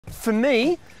For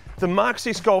me, the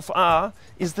Mk6 Golf R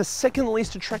is the second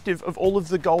least attractive of all of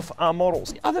the Golf R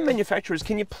models. Other manufacturers,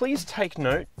 can you please take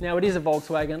note? Now it is a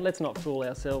Volkswagen, let's not fool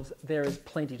ourselves, there is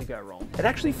plenty to go wrong. It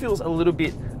actually feels a little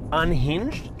bit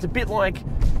unhinged. It's a bit like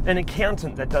an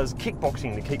accountant that does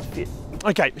kickboxing to keep fit.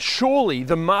 Okay, surely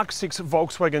the Mk6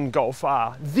 Volkswagen Golf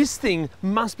R, this thing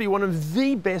must be one of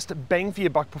the best bang for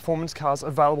your buck performance cars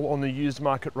available on the used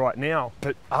market right now.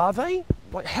 But are they?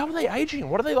 Like, how are they aging?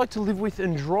 What do they like to live with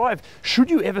and drive? Should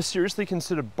you ever seriously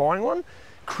consider buying one?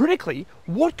 Critically,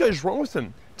 what goes wrong with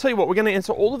them? Tell you what, we're going to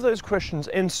answer all of those questions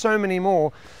and so many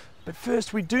more. But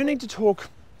first, we do need to talk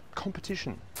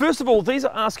competition. First of all, these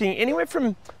are asking anywhere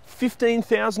from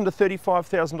 $15,000 to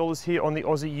 $35,000 here on the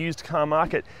Aussie used car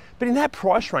market. But in that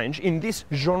price range, in this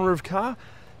genre of car,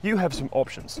 you have some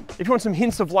options. If you want some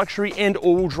hints of luxury and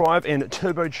all-wheel drive and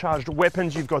turbocharged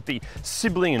weapons, you've got the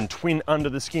sibling and twin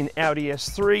under-the-skin Audi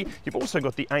S3. You've also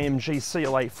got the AMG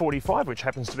CLA 45, which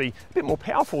happens to be a bit more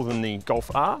powerful than the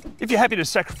Golf R. If you're happy to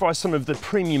sacrifice some of the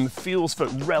premium feels for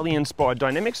rally-inspired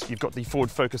dynamics, you've got the Ford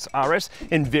Focus RS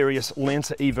and various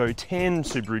Lancer Evo 10,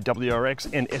 Subaru WRX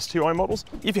and STI models.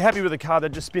 If you're happy with a car that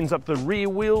just spins up the rear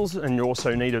wheels and you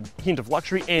also need a hint of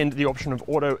luxury and the option of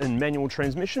auto and manual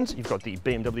transmissions, you've got the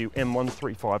BMW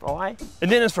M135i. And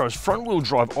then as far as front wheel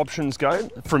drive options go,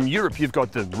 from Europe you've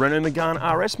got the Renault Megane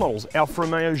RS models, Alfa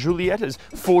Romeo Giuliettas,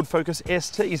 Ford Focus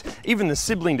STs, even the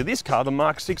sibling to this car, the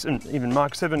Mk6 and even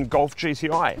Mk7 Golf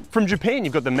GTI. From Japan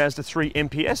you've got the Mazda 3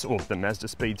 MPS or the Mazda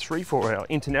Speed 3 for our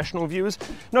international viewers,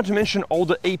 not to mention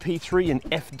older EP3 and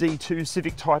FD2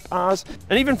 Civic Type Rs.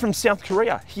 And even from South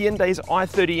Korea, Hyundai's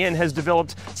i30N has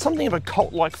developed something of a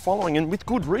cult-like following, and with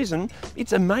good reason.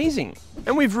 It's amazing.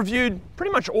 And we've reviewed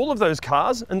pretty much all of those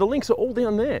cars, and the links are all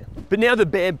down there. But now the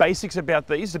bare basics about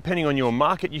these, depending on your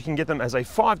market, you can get them as a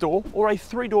 5-door or a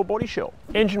 3-door body shell.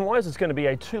 Engine-wise, it's going to be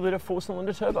a 2-litre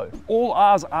 4-cylinder turbo. All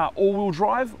Rs are all-wheel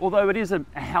drive, although it is a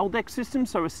Haldex system,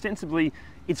 so ostensibly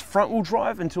it's front-wheel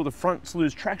drive until the fronts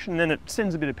lose traction, and then it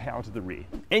sends a bit of power to the rear.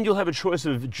 And you'll have a choice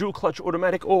of dual-clutch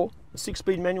automatic or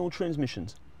 6-speed manual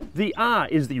transmissions. The R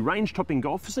is the range-topping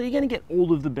Golf, so you're going to get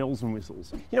all of the bells and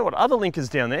whistles. You know what other link is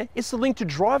down there? It's the link to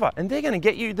Driver, and they're going to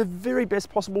get you the very best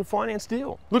possible finance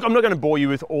deal. Look, I'm not going to bore you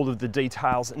with all of the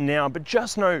details now, but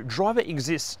just know Driver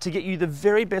exists to get you the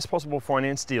very best possible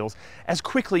finance deals as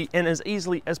quickly and as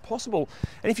easily as possible.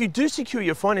 And if you do secure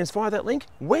your finance via that link,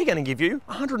 we're going to give you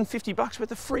 $150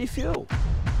 worth of free fuel.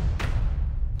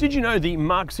 Did you know the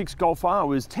Mk6 Golf R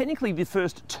was technically the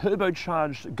first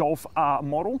turbocharged Golf R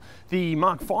model? The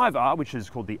Mk5 R, which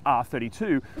is called the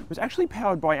R32, was actually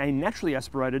powered by a naturally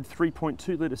aspirated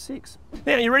 3.2-litre 6.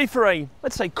 Now, you ready for a,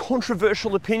 let's say,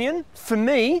 controversial opinion? For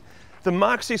me, the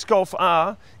Mk6 Golf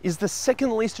R is the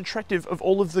second least attractive of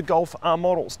all of the Golf R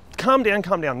models. Calm down,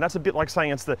 calm down. That's a bit like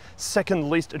saying it's the second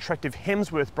least attractive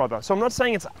Hemsworth brother. So I'm not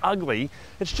saying it's ugly,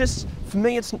 it's just, for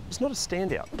me, it's not a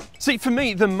standout. See, for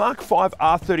me, the Mk5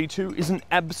 R32 is an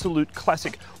absolute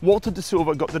classic. Walter de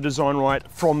Silva got the design right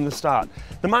from the start.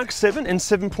 The Mk7 and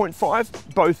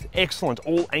 7.5, both excellent,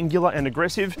 all angular and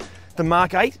aggressive. The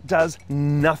Mk8 does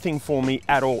nothing for me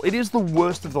at all. It is the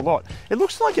worst of the lot. It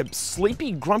looks like a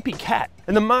sleepy, grumpy cat.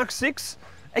 And the Mk6,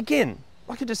 again,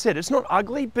 like I just said, it's not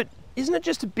ugly, but isn't it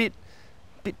just a bit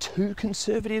too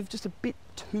conservative, just a bit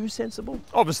too sensible?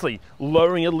 Obviously,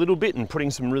 lowering it a little bit and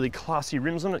putting some really classy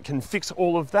rims on it can fix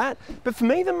all of that. But for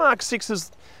me, the Mk6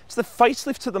 is the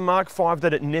facelift to the Mk5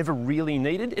 that it never really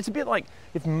needed. It's a bit like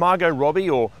if Margot Robbie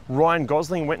or Ryan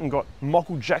Gosling went and got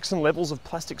Michael Jackson levels of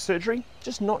plastic surgery,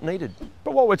 just not needed.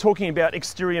 But while we're talking about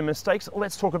exterior mistakes,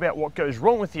 let's talk about what goes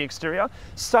wrong with the exterior,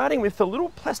 starting with the little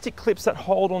plastic clips that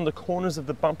hold on the corners of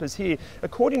the bumpers here.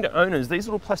 According to owners, these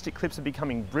little plastic clips are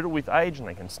becoming brittle with age and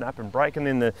they can snap and break, and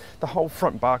then the whole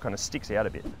front bar kind of sticks out a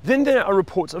bit. Then there are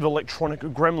reports of electronic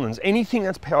gremlins. Anything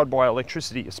that's powered by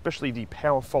electricity, especially the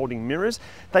power folding mirrors,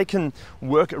 they can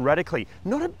work erratically.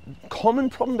 Not a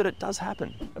common problem, but it does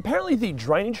happen. Apparently the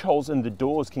drainage holes in the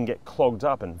doors can get clogged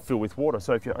up and fill with water,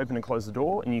 so if you open and close the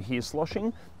door and you hear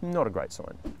sloshing, not a great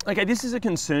sign. Okay, this is a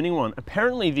concerning one.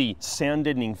 Apparently the sound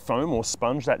deadening foam or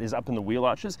sponge that is up in the wheel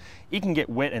arches, it can get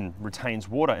wet and retains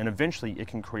water, and eventually it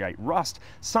can create rust.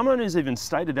 Some owners even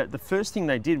stated that the first thing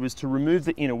they did was to remove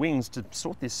the inner wings to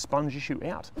sort this sponge issue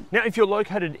out. Now, if you're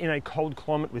located in a cold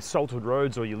climate with salted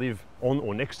roads, or you live on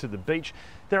or next to the beach,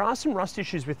 there are some rust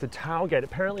issues with the tailgate.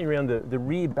 Apparently around the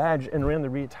rear badge and around the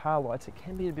rear tail lights, it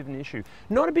can be a bit of an issue.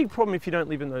 Not a big problem if you don't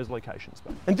live in those locations.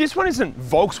 And this one isn't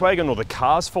Volkswagen or the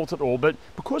car's fault at all, but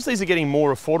because these are getting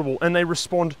more affordable and they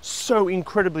respond so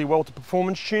incredibly well to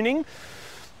performance tuning,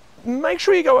 make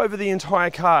sure you go over the entire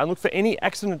car and look for any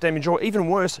accident damage or even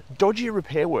worse, dodgy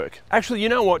repair work. Actually, you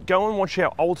know what? Go and watch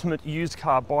our ultimate used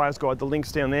car buyer's guide. The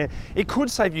link's down there. It could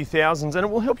save you thousands and it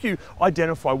will help you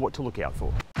identify what to look out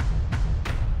for.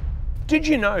 Did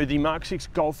you know the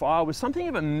Mk6 Golf R was something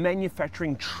of a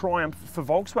manufacturing triumph for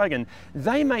Volkswagen?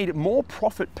 They made more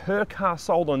profit per car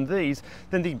sold on these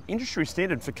than the industry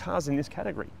standard for cars in this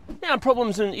category. Now,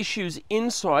 problems and issues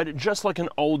inside, just like an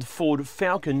old Ford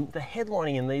Falcon, the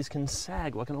headlining in these can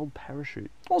sag like an old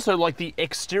parachute. Also, like the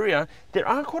exterior, there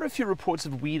are quite a few reports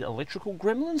of weird electrical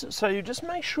gremlins, so you just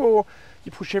make sure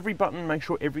you push every button, make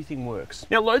sure everything works.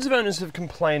 Now, loads of owners have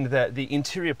complained that the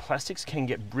interior plastics can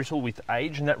get brittle with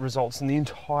age, and that results in the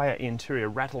entire interior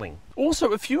rattling.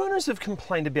 Also, a few owners have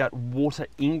complained about water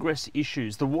ingress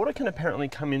issues. The water can apparently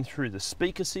come in through the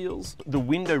speaker seals, the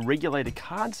window regulator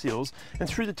card seals, and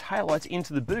through the taillights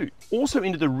into the boot. Also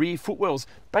into the rear footwells.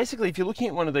 Basically, if you're looking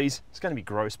at one of these, it's going to be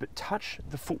gross, but touch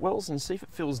the footwells and see if it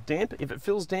feels damp. If it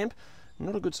feels damp,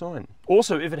 not a good sign.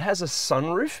 Also, if it has a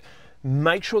sunroof,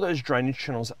 make sure those drainage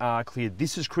channels are cleared.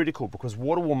 This is critical because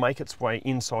water will make its way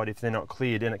inside if they're not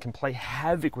cleared, and it can play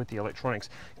havoc with the electronics.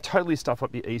 Totally stuff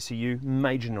up your ECU,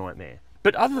 major nightmare.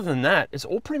 But other than that, it's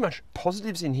all pretty much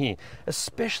positives in here,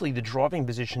 especially the driving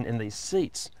position and these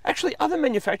seats. Actually, other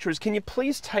manufacturers, can you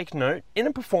please take note, in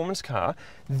a performance car,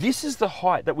 this is the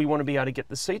height that we want to be able to get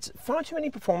the seats. Far too many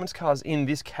performance cars in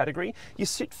this category, you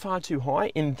sit far too high.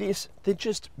 In this, they're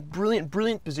just brilliant,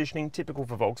 brilliant positioning, typical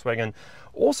for Volkswagen.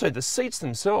 Also, the seats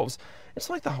themselves,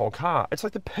 it's like the whole car. It's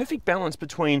like the perfect balance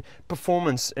between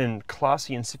performance and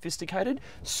classy and sophisticated,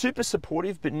 super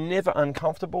supportive, but never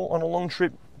uncomfortable on a long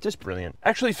trip. Just brilliant.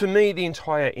 Actually, for me, the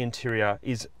entire interior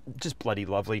is just bloody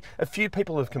lovely. A few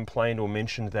people have complained or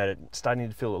mentioned that it's starting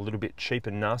to feel a little bit cheap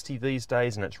and nasty these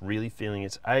days, and it's really feeling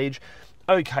its age.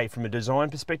 Okay, from a design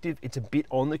perspective, it's a bit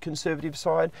on the conservative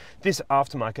side. This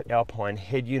aftermarket Alpine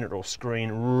head unit or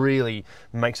screen really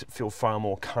makes it feel far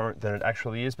more current than it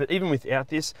actually is, but even without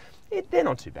this, they're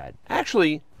not too bad.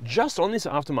 Actually, just on this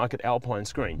aftermarket Alpine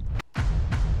screen,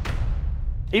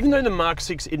 even though the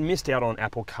Mk6, it missed out on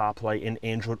Apple CarPlay and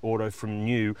Android Auto from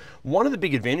new, one of the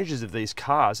big advantages of these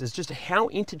cars is just how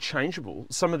interchangeable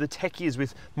some of the tech is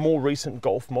with more recent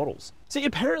Golf models. See,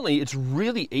 apparently it's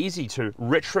really easy to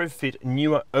retrofit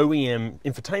newer OEM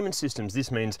infotainment systems.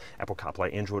 This means Apple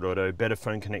CarPlay, Android Auto, better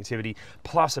phone connectivity,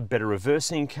 plus a better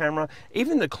reversing camera.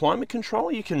 Even the climate control,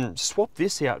 you can swap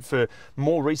this out for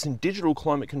more recent digital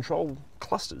climate control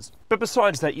clusters. But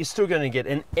besides that, you're still going to get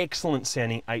an excellent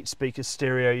sounding 8-speaker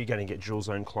stereo. You're going to get dual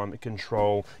zone climate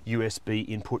control, USB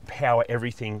input, power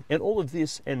everything, and all of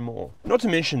this and more. Not to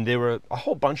mention there were a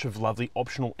whole bunch of lovely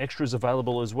optional extras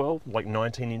available as well, like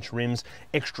 19-inch rims,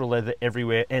 extra leather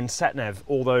everywhere, and sat-nav,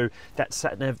 although that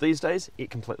sat-nav these days,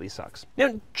 it completely sucks.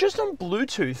 Now, just on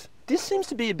Bluetooth, this seems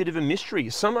to be a bit of a mystery.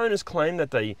 Some owners claim that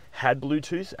they had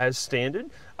Bluetooth as standard,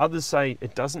 others say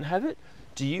it doesn't have it.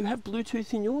 Do you have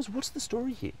Bluetooth in yours? What's the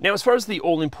story here? Now, as far as the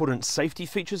all-important safety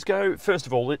features go, first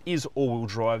of all, it is all-wheel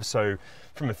drive, so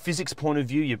from a physics point of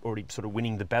view, you're already sort of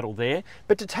winning the battle there.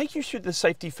 But to take you through the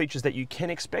safety features that you can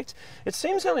expect, it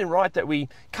seems only right that we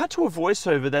cut to a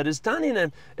voiceover that is done in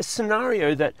a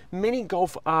scenario that many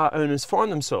Golf R owners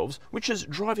find themselves, which is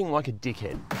driving like a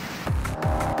dickhead.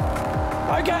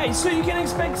 Okay, so you can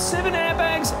expect 7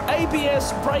 airbags,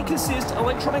 ABS, brake assist,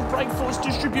 electronic brake force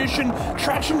distribution,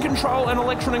 traction control, and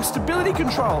electronic stability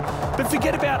control. But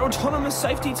forget about autonomous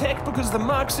safety tech because the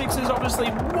Mk6 is obviously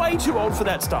way too old for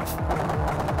that stuff.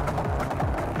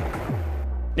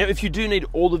 Now, if you do need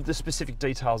all of the specific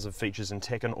details of features and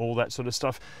tech and all that sort of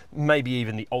stuff, maybe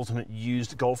even the ultimate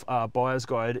used Golf R buyer's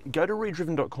guide, go to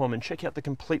ReDriven.com and check out the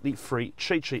completely free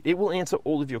cheat sheet. It will answer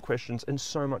all of your questions and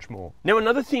so much more. Now,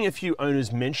 another thing a few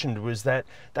owners mentioned was that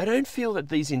they don't feel that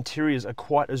these interiors are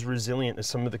quite as resilient as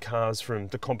some of the cars from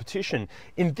the competition.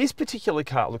 In this particular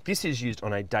car, look, this is used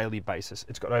on a daily basis.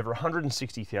 It's got over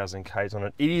 160,000 Ks on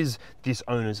it. It is this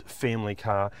owner's family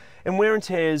car, and wear and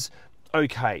tears,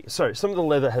 okay, so some of the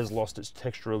leather has lost its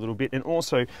texture a little bit, and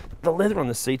also the leather on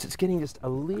the seats, it's getting just a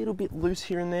little bit loose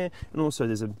here and there, and also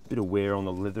there's a bit of wear on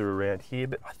the leather around here,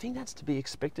 but I think that's to be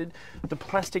expected. The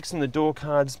plastics and the door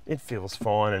cards, it feels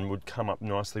fine and would come up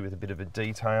nicely with a bit of a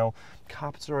detail.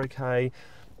 Carpets are okay.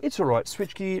 It's all right.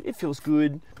 Switchgear, it feels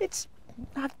good. It's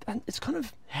kind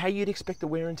of how you'd expect the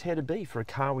wear and tear to be for a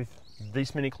car with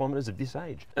this many kilometers of this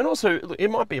age. And also, look, it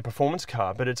might be a performance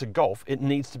car, but it's a Golf. It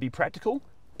needs to be practical.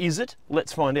 Is it?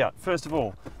 Let's find out. First of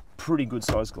all, pretty good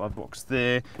sized glove box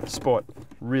there. Spot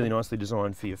really nicely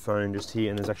designed for your phone just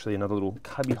here, and there's actually another little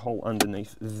cubby hole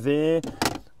underneath there.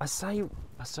 I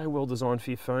say well designed for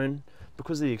your phone.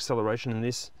 Because of the acceleration in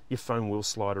this, your phone will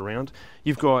slide around.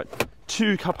 You've got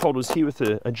two cup holders here with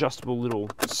an adjustable little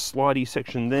slidey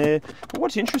section there. But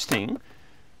what's interesting,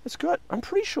 it's got, I'm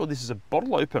pretty sure this is a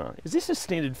bottle opener. Is this a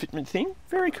standard fitment thing?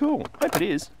 Very cool. Hope it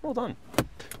is. Well done.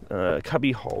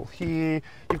 Cubby hole here.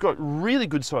 You've got really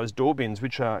good sized door bins,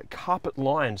 which are carpet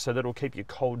lined, so that'll keep your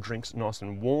cold drinks nice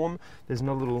and warm. There's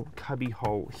another little cubby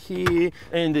hole here,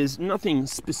 and there's nothing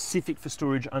specific for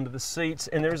storage under the seats,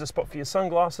 and there is a spot for your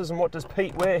sunglasses. And what does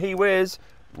Pete wear? He wears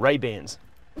Ray-Bans.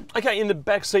 Okay, in the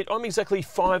back seat, I'm exactly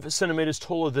 5 centimeters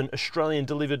taller than Australian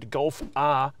delivered Golf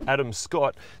R Adam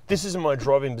Scott. This is in my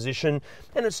driving position,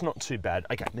 and it's not too bad.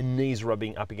 Okay, the knees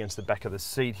rubbing up against the back of the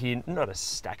seat here, not a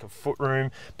stack of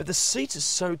footroom, but the seats are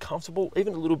so comfortable,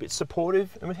 even a little bit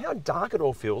supportive, and with how dark it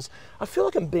all feels, I feel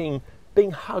like I'm being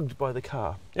hugged by the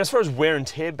car. Now, as far as wear and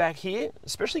tear back here,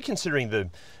 especially considering the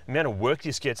amount of work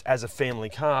this gets as a family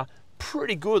car,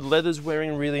 pretty good. Leather's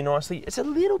wearing really nicely. It's a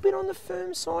little bit on the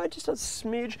firm side, just a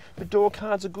smidge. The door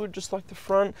cards are good, just like the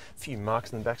front. A few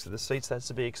marks in the backs of the seats, that's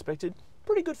to be expected.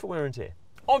 Pretty good for wear and tear.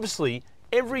 Obviously,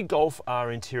 every Golf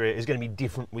R interior is going to be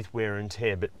different with wear and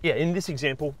tear, but yeah, in this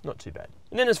example, not too bad.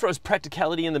 And then as far as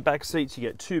practicality in the back seats, you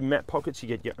get 2 mat pockets, you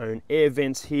get your own air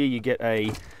vents here, you get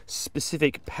a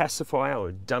specific pacifier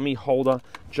or dummy holder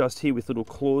just here with little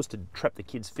claws to trap the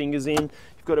kids' fingers in.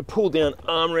 You've got a pull down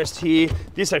armrest here.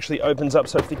 This actually opens up,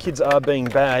 so if the kids are being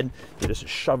bad, you just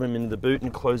shove them into the boot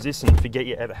and close this and forget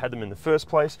you ever had them in the first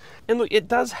place. And look, it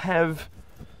does have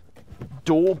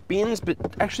door bins, but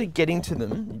actually getting to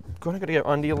them, you've kind of got to go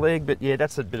under your leg, but yeah,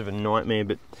 that's a bit of a nightmare,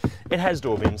 but it has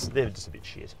door bins. They're just a bit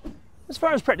shit. As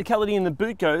far as practicality in the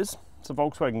boot goes, it's a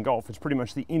Volkswagen Golf. It's pretty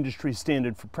much the industry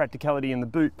standard for practicality in the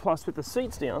boot, plus with the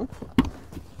seats down,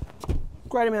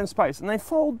 great amount of space, and they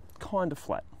fold kind of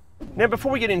flat. Now,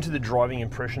 before we get into the driving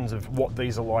impressions of what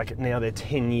these are like now they're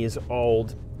 10 years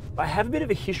old, I have a bit of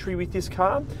a history with this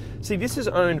car. See, this is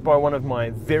owned by one of my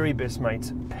very best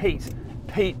mates, Pete.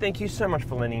 Pete, thank you so much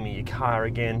for lending me your car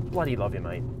again. Bloody love you,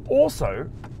 mate. Also,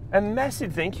 a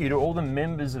massive thank you to all the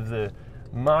members of the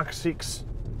Mk6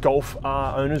 Golf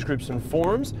R owners groups and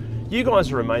forums. You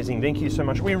guys are amazing. Thank you so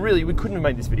much. We couldn't have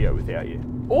made this video without you.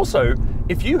 Also,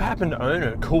 if you happen to own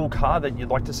a cool car that you'd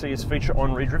like to see us feature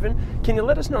on ReDriven, can you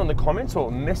let us know in the comments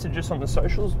or message us on the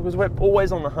socials, because we're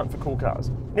always on the hunt for cool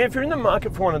cars. Now, if you're in the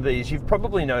market for one of these, you've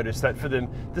probably noticed that for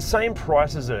the same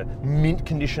price as a mint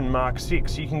condition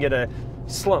Mk6, you can get a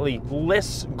slightly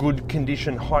less good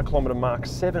condition high kilometer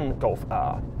Mk7 Golf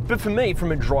R. But for me,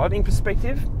 from a driving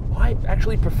perspective, I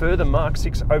actually prefer the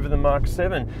Mk6 over the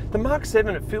Mk7. The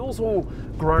Mk7, it feels all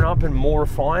grown up and more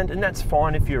refined, and that's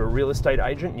fine if you're a real estate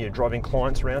agent and you're driving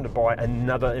clients around to buy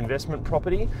another investment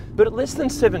property. But at less than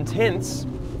 7/10,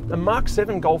 a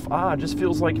Mk7 Golf R just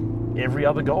feels like every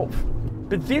other Golf.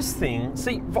 But this thing,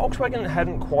 see, Volkswagen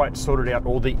hadn't quite sorted out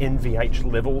all the NVH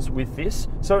levels with this,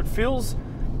 so it feels,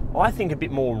 I think, a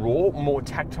bit more raw, more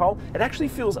tactile. It actually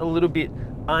feels a little bit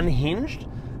unhinged.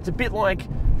 It's a bit like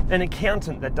an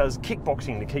accountant that does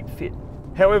kickboxing to keep fit.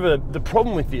 However, the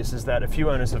problem with this is that a few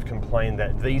owners have complained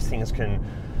that these things can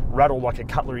rattle like a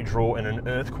cutlery drawer in an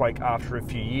earthquake after a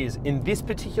few years. In this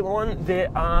particular one, there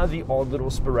are the odd little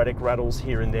sporadic rattles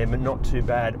here and there, but not too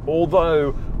bad.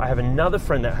 Although I have another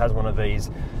friend that has one of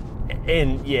these,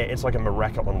 and yeah, it's like a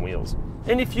maraca on wheels.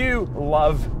 And if you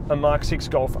love a Mk6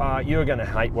 Golf R, you're going to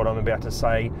hate what I'm about to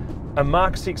say. A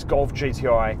Mk6 Golf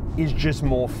GTI is just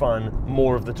more fun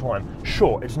more of the time.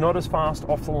 Sure, it's not as fast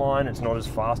off the line, it's not as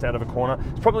fast out of a corner,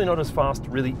 it's probably not as fast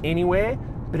really anywhere,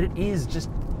 but it is just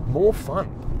more fun.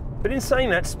 But in saying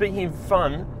that, speaking of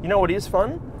fun, you know what is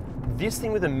fun? This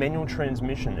thing with a manual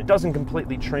transmission. It doesn't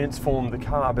completely transform the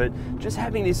car, but just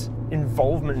having this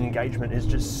involvement and engagement is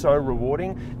just so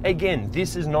rewarding. Again,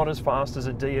 this is not as fast as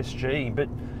a DSG, but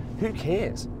who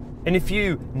cares? And if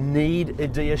you need a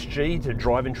DSG to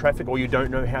drive in traffic, or you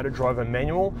don't know how to drive a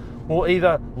manual, well,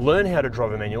 either learn how to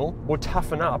drive a manual or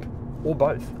toughen up, or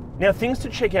both. Now, things to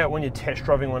check out when you're test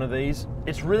driving one of these,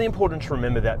 it's really important to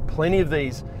remember that plenty of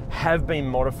these have been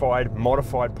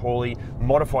modified poorly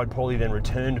then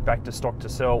returned back to stock to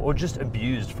sell, or just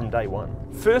abused from day one.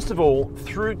 First of all,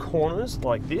 through corners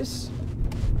like this,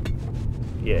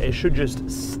 yeah, it should just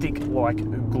stick like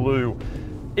glue.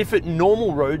 If at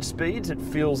normal road speeds it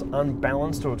feels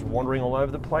unbalanced or it's wandering all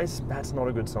over the place, that's not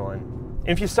a good sign.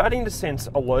 If you're starting to sense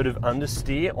a load of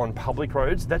understeer on public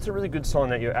roads, that's a really good sign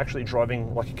that you're actually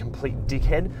driving like a complete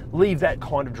dickhead. Leave that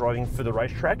kind of driving for the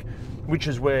racetrack, which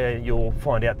is where you'll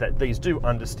find out that these do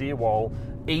understeer while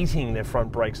eating their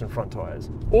front brakes and front tyres.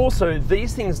 Also,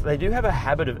 these things, they do have a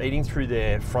habit of eating through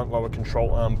their front lower control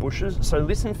arm bushes, so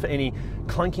listen for any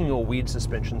clunking or weird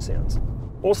suspension sounds.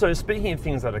 Also, speaking of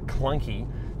things that are clunky,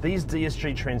 these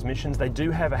DSG transmissions, they do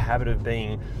have a habit of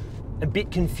being a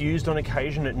bit confused on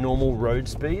occasion at normal road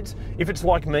speeds. If it's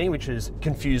like me, which is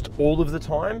confused all of the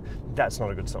time, that's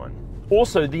not a good sign.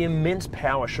 Also, the immense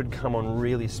power should come on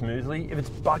really smoothly. If it's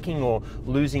bucking or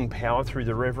losing power through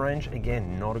the rev range,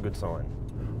 again, not a good sign.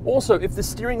 Also, if the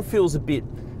steering feels a bit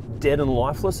dead and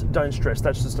lifeless, don't stress,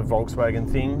 that's just a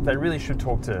Volkswagen thing. They really should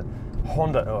talk to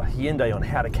Honda or Hyundai on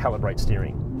how to calibrate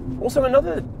steering. Also,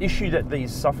 another issue that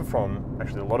these suffer from,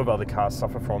 actually a lot of other cars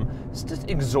suffer from, is just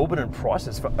exorbitant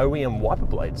prices for OEM wiper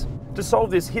blades. To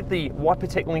solve this, hit the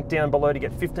WiperTech link down below to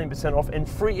get 15% off and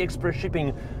free express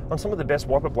shipping on some of the best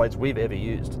wiper blades we've ever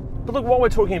used. But look, while we're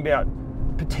talking about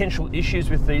potential issues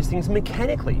with these things,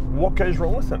 mechanically, what goes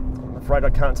wrong with them? I'm afraid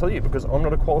I can't tell you because I'm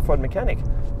not a qualified mechanic,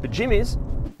 but Jim is.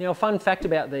 Now, a fun fact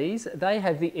about these, they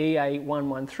have the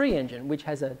EA113 engine, which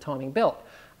has a timing belt.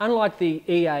 Unlike the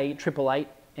EA888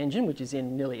 engine, which is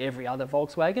in nearly every other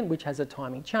Volkswagen, which has a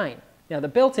timing chain. Now, the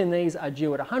belts in these are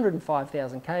due at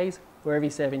 105,000 Ks for every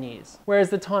 7 years, whereas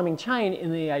the timing chain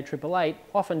in the EA888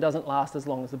 often doesn't last as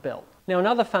long as the belt. Now,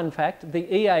 another fun fact, the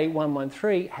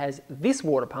EA113 has this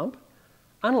water pump,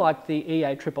 unlike the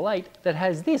EA888 that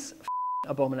has this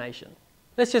abomination.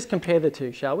 Let's just compare the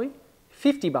two, shall we?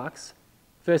 50 bucks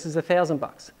versus 1,000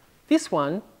 bucks. This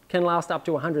one can last up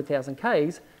to 100,000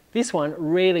 Ks. This one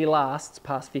rarely lasts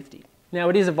past 50. Now,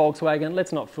 it is a Volkswagen,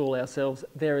 let's not fool ourselves,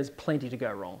 there is plenty to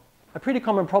go wrong. A pretty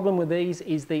common problem with these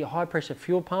is the high pressure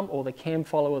fuel pump or the cam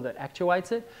follower that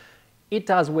actuates it. It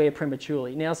does wear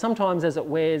prematurely. Now, sometimes as it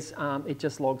wears, it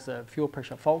just logs a fuel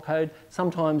pressure fault code.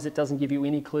 Sometimes it doesn't give you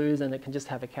any clues and it can just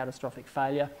have a catastrophic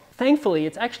failure. Thankfully,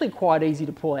 it's actually quite easy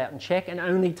to pull out and check and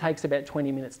only takes about 20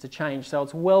 minutes to change. So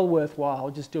it's well worthwhile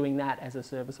just doing that as a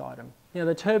service item. Now,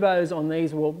 the turbos on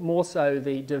these, well, more so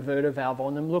the diverter valve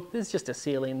on them. Look, there's just a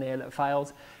seal in there that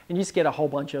fails and you just get a whole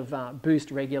bunch of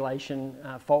boost regulation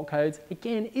fault codes.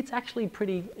 Again, it's actually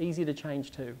pretty easy to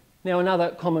change too. Now, another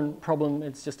common problem,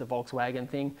 it's just a Volkswagen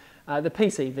thing, the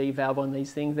PCV valve on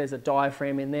these things, there's a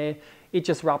diaphragm in there, it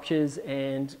just ruptures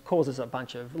and causes a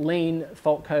bunch of lean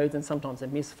fault codes and sometimes a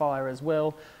misfire as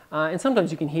well. And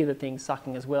sometimes you can hear the thing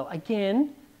sucking as well.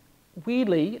 Again,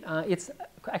 weirdly, it's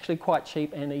actually quite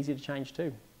cheap and easy to change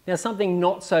too. Now, something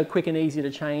not so quick and easy to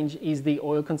change is the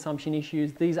oil consumption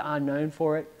issues. These are known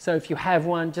for it. So if you have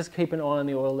one, just keep an eye on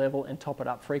the oil level and top it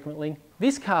up frequently.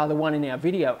 This car, the one in our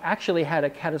video, actually had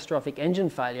a catastrophic engine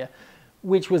failure,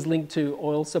 which was linked to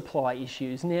oil supply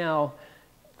issues. Now,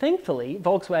 thankfully,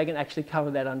 Volkswagen actually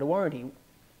covered that under warranty,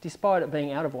 despite it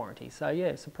being out of warranty. So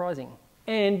yeah, surprising.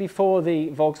 And before the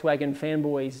Volkswagen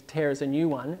fanboys tear us a new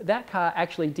one, that car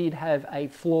actually did have a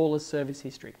flawless service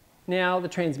history. Now, the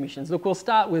transmissions. Look, we'll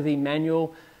start with the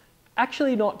manual.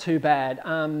 Actually not too bad.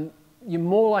 You're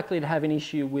more likely to have an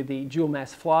issue with the dual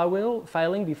mass flywheel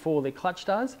failing before the clutch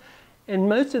does. And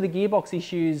most of the gearbox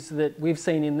issues that we've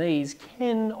seen in these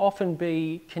can often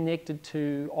be connected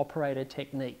to operator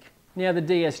technique. Now, the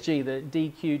DSG,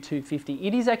 the DQ250,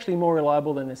 it is actually more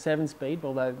reliable than the 7-speed,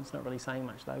 although it's not really saying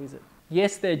much though, is it?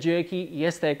 Yes, they're jerky,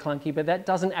 yes, they're clunky, but that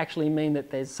doesn't actually mean that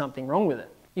there's something wrong with it.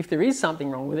 If there is something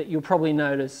wrong with it, you'll probably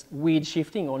notice weird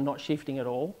shifting or not shifting at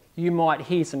all. You might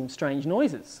hear some strange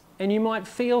noises and you might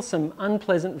feel some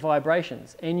unpleasant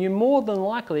vibrations and you're more than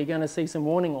likely going to see some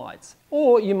warning lights,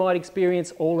 or you might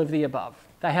experience all of the above.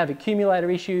 They have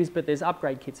accumulator issues, but there's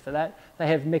upgrade kits for that. They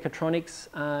have mechatronics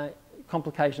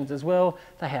complications as well.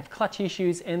 They have clutch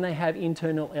issues and they have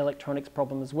internal electronics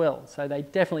problems as well. So they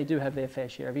definitely do have their fair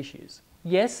share of issues.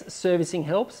 Yes, servicing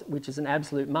helps, which is an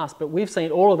absolute must, but we've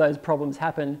seen all of those problems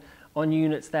happen on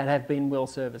units that have been well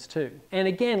serviced too. And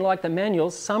again, like the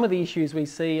manuals, some of the issues we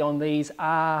see on these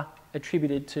are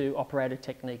attributed to operator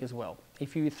technique as well.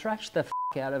 If you thrash the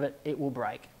out of it, it will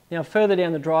break. Now, further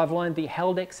down the driveline, the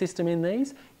Haldex system in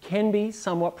these can be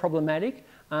somewhat problematic,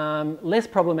 less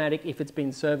problematic if it's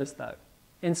been serviced though.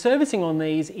 And servicing on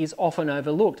these is often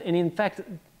overlooked, and in fact,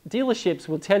 dealerships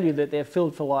will tell you that they're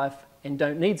filled for life and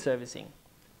don't need servicing.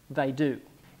 They do.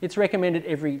 It's recommended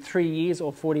every 3 years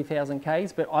or 40,000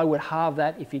 Ks, but I would halve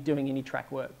that if you're doing any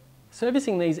track work.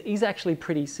 Servicing these is actually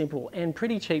pretty simple and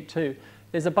pretty cheap too.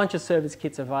 There's a bunch of service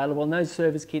kits available and those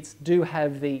service kits do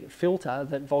have the filter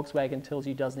that Volkswagen tells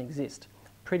you doesn't exist.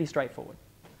 Pretty straightforward.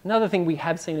 Another thing we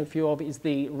have seen a few of is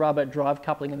the rubber drive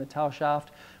coupling in the tail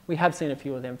shaft. We have seen a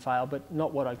few of them fail, but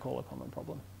not what I'd call a common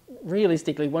problem.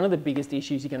 Realistically, one of the biggest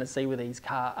issues you're going to see with these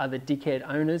cars are the dickhead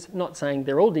owners. Not saying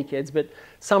they're all dickheads, but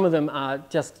some of them are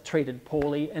just treated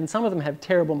poorly, and some of them have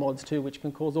terrible mods too, which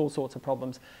can cause all sorts of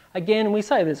problems. Again, we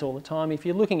say this all the time, if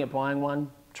you're looking at buying one,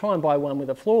 try and buy one with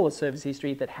a flawless service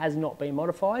history that has not been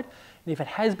modified. And if it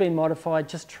has been modified,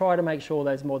 just try to make sure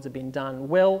those mods have been done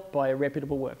well by a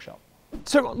reputable workshop.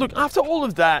 So look, after all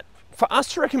of that, for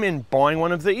us to recommend buying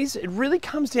one of these, it really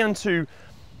comes down to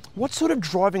what sort of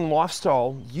driving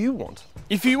lifestyle you want.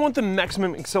 If you want the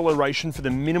maximum acceleration for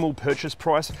the minimal purchase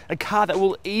price, a car that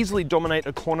will easily dominate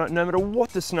a corner no matter what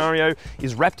the scenario,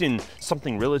 is wrapped in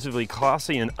something relatively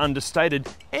classy and understated,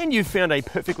 and you've found a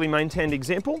perfectly maintained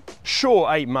example, sure,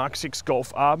 a Mk6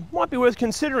 Golf R might be worth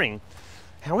considering.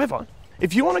 However,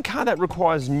 if you want a car that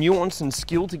requires nuance and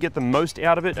skill to get the most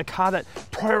out of it, a car that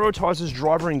prioritizes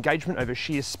driver engagement over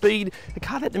sheer speed, a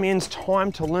car that demands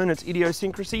time to learn its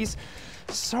idiosyncrasies,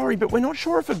 sorry, but we're not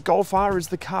sure if a Golf R is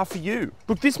the car for you.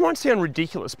 Look, this might sound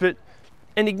ridiculous, but,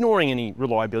 and ignoring any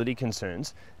reliability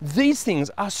concerns, these things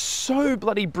are so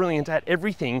bloody brilliant at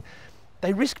everything,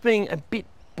 they risk being a bit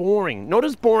boring. Not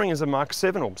as boring as a Mark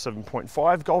 7 or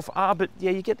 7.5 Golf R, but yeah,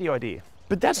 you get the idea.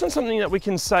 But that's not something that we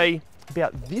can say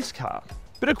about this car.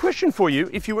 But a question for you,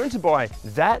 if you were to buy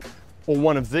that or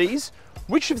one of these,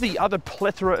 which of the other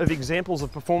plethora of examples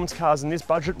of performance cars in this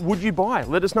budget would you buy?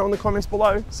 Let us know in the comments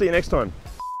below. See you next time.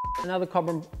 Another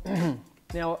problem,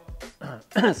 now,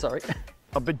 sorry.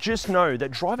 But just know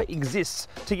that driver exists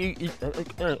to you.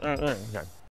 No.